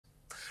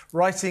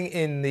Writing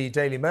in the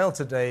Daily Mail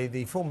today,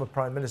 the former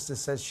Prime Minister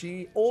says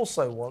she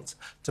also wants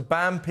to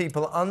ban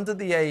people under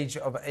the age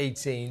of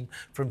 18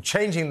 from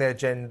changing their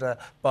gender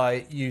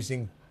by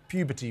using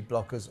puberty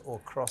blockers or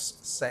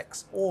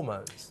cross-sex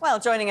hormones. Well,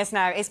 joining us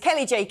now is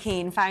Kellie Jay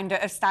Keen, founder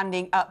of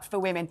Standing Up for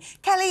Women.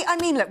 Kellie, I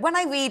mean, look, when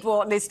I read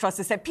what Liz Truss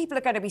has said, people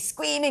are going to be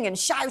screaming and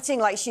shouting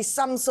like she's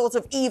some sort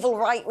of evil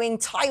right-wing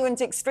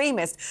tyrant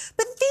extremist.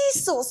 But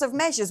these sorts of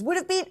measures would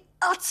have been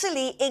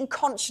utterly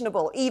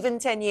unconscionable even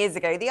 10 years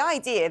ago. The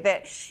idea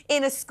that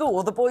in a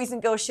school the boys and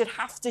girls should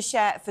have to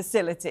share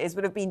facilities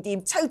would have been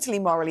deemed totally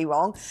morally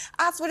wrong,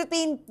 as would have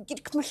been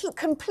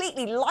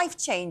completely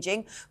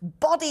life-changing,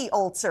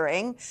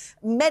 body-altering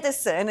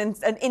medicine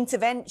and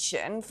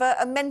intervention for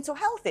a mental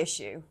health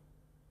issue.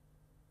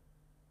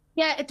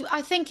 Yeah,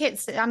 I think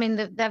it's, I mean,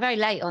 they're very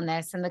late on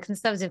this, and the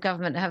Conservative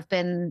government have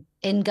been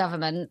in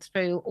government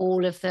through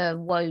all of the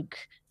woke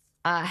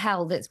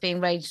hell that's being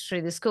raged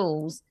through the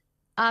schools.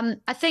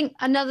 I think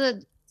another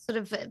sort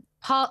of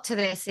part to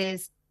this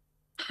is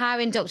how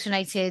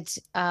indoctrinated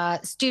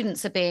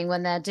students are being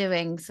when they're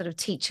doing sort of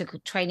teacher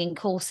training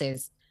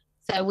courses.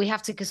 So we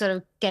have to sort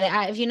of get it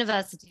out of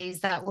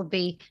universities. That would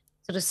be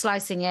sort of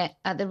slicing it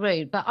at the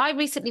root. But I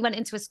recently went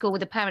into a school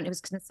with a parent who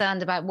was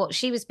concerned about what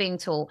she was being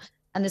taught,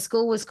 and the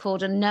school was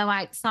called a no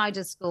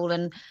outsiders school.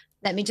 And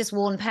let me just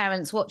warn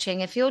parents watching,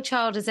 if your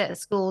child is at a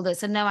school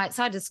that's a no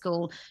outsiders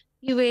school,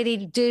 you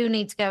really do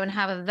need to go and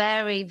have a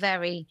very,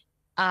 very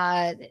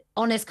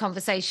honest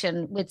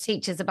conversation with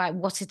teachers about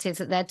what it is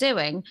that they're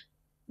doing.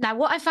 Now,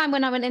 what I found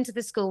when I went into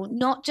the school,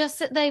 not just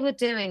that they were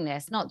doing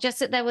this, not just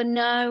that there were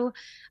no,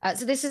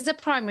 so this is a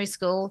primary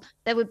school,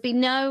 there would be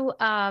no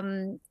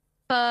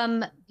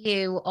firm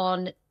view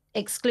on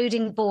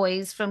excluding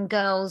boys from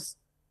girls'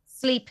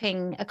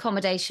 sleeping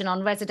accommodation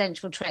on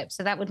residential trips.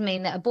 So that would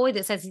mean that a boy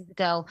that says he's a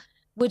girl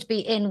would be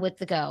in with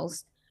the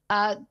girls.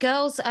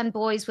 Girls and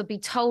boys would be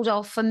told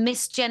off for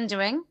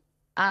misgendering.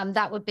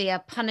 That would be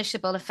a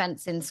punishable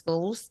offence in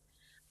schools.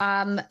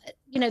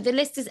 You know, the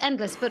list is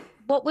endless. But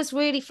what was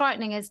really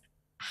frightening is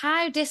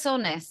how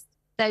dishonest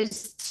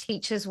those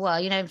teachers were.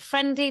 You know,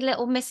 friendly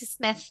little Mrs.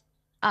 Smith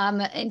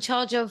in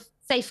charge of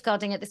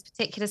safeguarding at this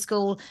particular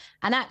school,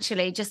 and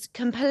actually just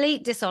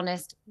complete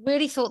dishonest,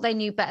 really thought they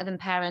knew better than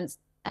parents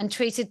and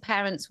treated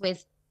parents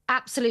with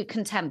absolute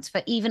contempt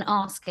for even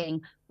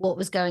asking what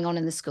was going on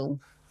in the school.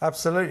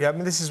 Absolutely. I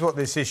mean, this is what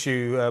this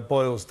issue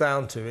boils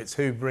down to. It's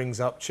who brings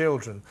up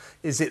children.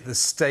 Is it the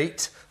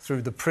state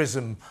through the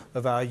prism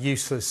of our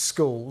useless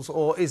schools,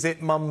 or is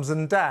it mums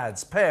and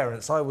dads,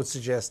 parents? I would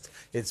suggest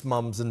it's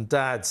mums and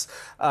dads.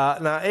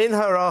 Now, in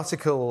her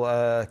article,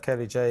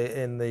 Kellie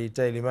Jay, in the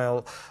Daily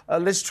Mail,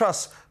 Liz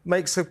Truss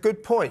makes a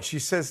good point. She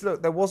says,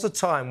 look, there was a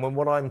time when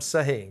what I'm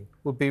saying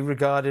would be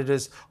regarded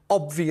as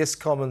obvious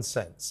common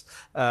sense.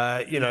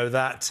 You know,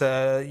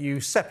 that you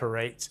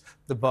separate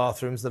the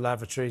bathrooms, the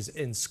lavatories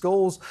in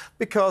schools,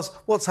 because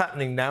what's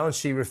happening now, and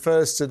she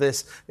refers to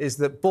this, is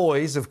that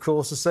boys, of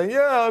course, are saying,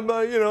 yeah, I'm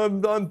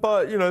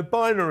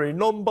binary,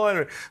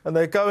 non-binary, and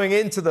they're going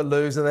into the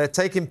loos and they're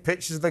taking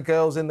pictures of the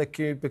girls in the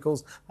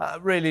cubicles,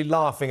 really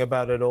laughing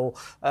about it all.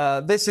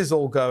 This is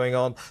all going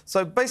on.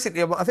 So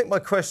basically, I think my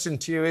question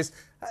to you is,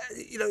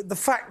 you know, the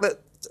fact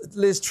that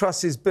Liz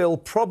Truss's bill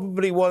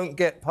probably won't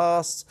get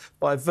passed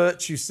by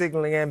virtue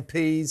signalling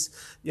MPs,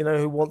 you know,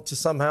 who want to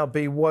somehow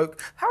be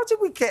woke. How did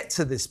we get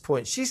to this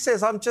point? She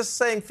says, I'm just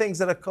saying things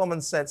that are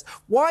common sense.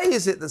 Why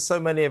is it that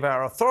so many of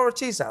our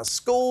authorities, our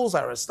schools,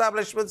 our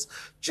establishments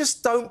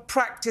just don't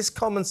practice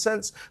common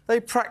sense? They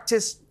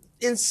practice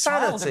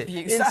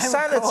insanity,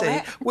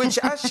 which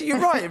actually, you're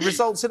right, it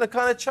results in a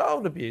kind of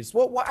child abuse.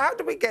 How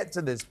do we get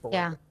to this point?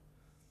 Yeah.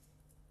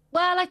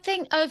 Well, I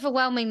think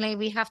overwhelmingly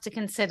we have to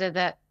consider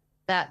that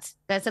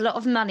there's a lot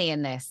of money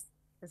in this.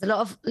 There's a lot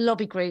of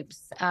lobby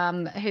groups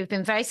who've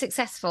been very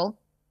successful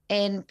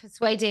in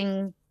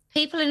persuading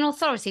people in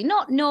authority,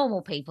 not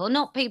normal people,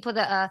 not people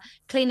that are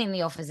cleaning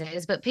the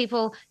offices, but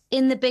people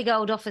in the big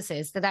old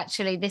offices, that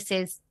actually this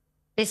is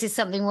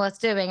something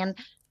worth doing.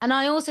 And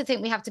I also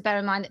think we have to bear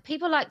in mind that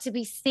people like to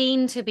be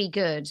seen to be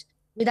good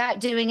without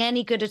doing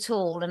any good at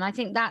all. And I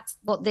think that's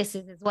what this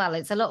is as well.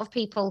 It's a lot of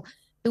people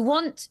who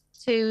want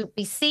to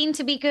be seen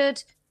to be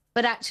good,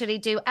 but actually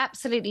do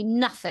absolutely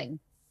nothing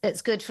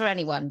that's good for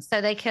anyone.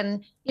 So they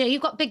can, you know,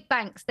 you've got big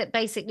banks that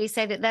basically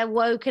say that they're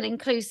woke and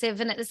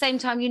inclusive, and at the same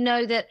time, you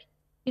know that,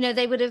 you know,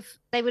 they would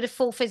have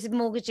forfeited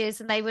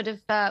mortgages, and they would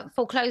have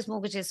foreclosed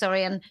mortgages,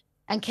 sorry,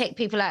 and kicked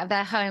people out of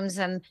their homes,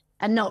 and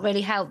not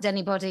really helped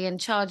anybody, and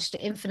charged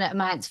infinite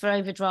amounts for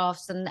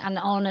overdrafts, and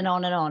on and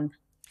on and on.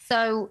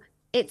 So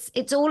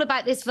it's all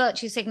about this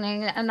virtue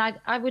signaling, and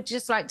I would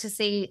just like to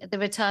see the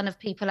return of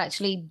people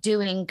actually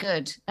doing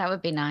good. That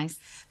would be nice.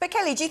 But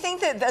Kellie, do you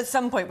think that at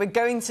some point we're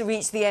going to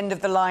reach the end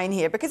of the line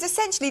here? Because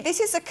essentially this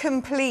is a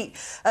complete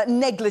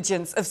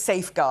negligence of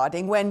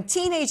safeguarding when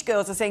teenage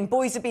girls are saying,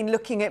 boys have been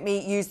looking at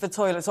me use the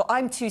toilet, or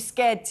I'm too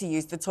scared to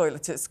use the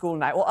toilet at school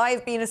now, or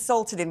I've been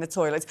assaulted in the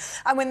toilet.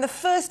 And when the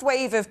first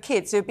wave of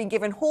kids who have been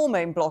given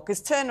hormone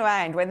blockers turn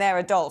around when they're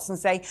adults and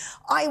say,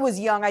 I was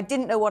young, I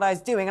didn't know what I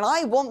was doing, and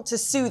I want to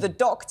sue the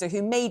doctor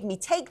who made me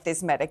take this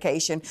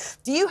medication.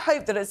 Do you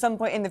hope that at some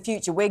point in the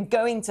future we're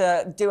going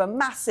to do a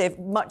massive,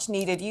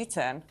 much-needed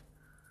U-turn?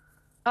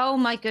 Oh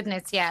my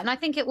goodness, yeah. And I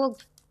think it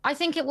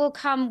will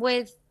come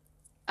with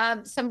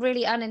some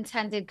really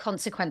unintended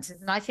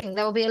consequences. And I think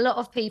there will be a lot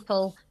of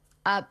people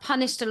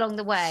punished along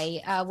the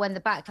way when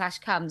the backlash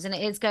comes, and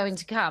it is going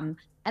to come.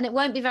 And it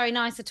won't be very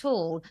nice at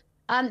all.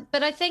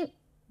 But I think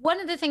one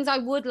of the things I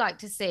would like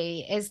to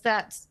see is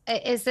that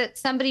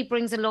somebody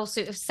brings a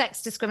lawsuit of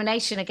sex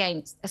discrimination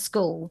against a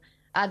school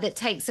that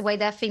takes away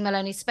their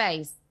female-only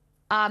space.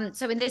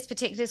 So in this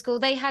particular school,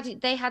 they had,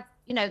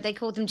 you know, they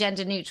called them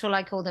gender neutral.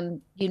 I call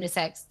them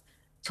unisex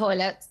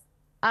toilets.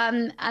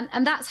 And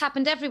that's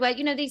happened everywhere.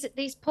 You know,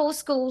 these poor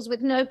schools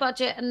with no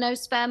budget and no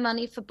spare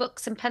money for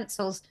books and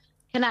pencils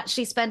can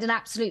actually spend an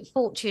absolute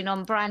fortune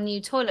on brand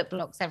new toilet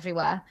blocks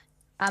everywhere.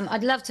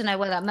 I'd love to know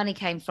where that money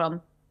came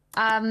from.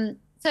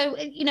 So,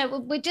 you know,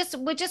 we're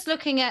just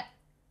looking at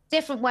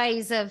different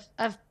ways of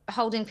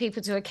holding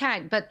people to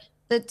account. But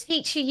the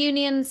teacher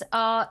unions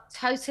are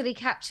totally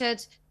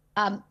captured,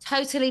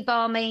 totally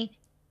balmy.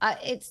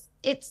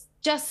 It's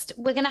just,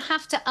 we're going to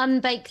have to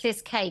unbake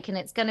this cake, and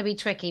it's going to be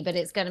tricky, but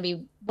it's going to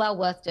be well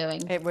worth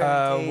doing. It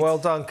will indeed. Well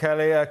done,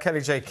 Kellie.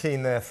 Kellie Jay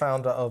Keen there,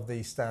 founder of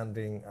the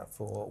Standing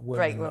for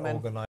Women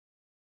organisation.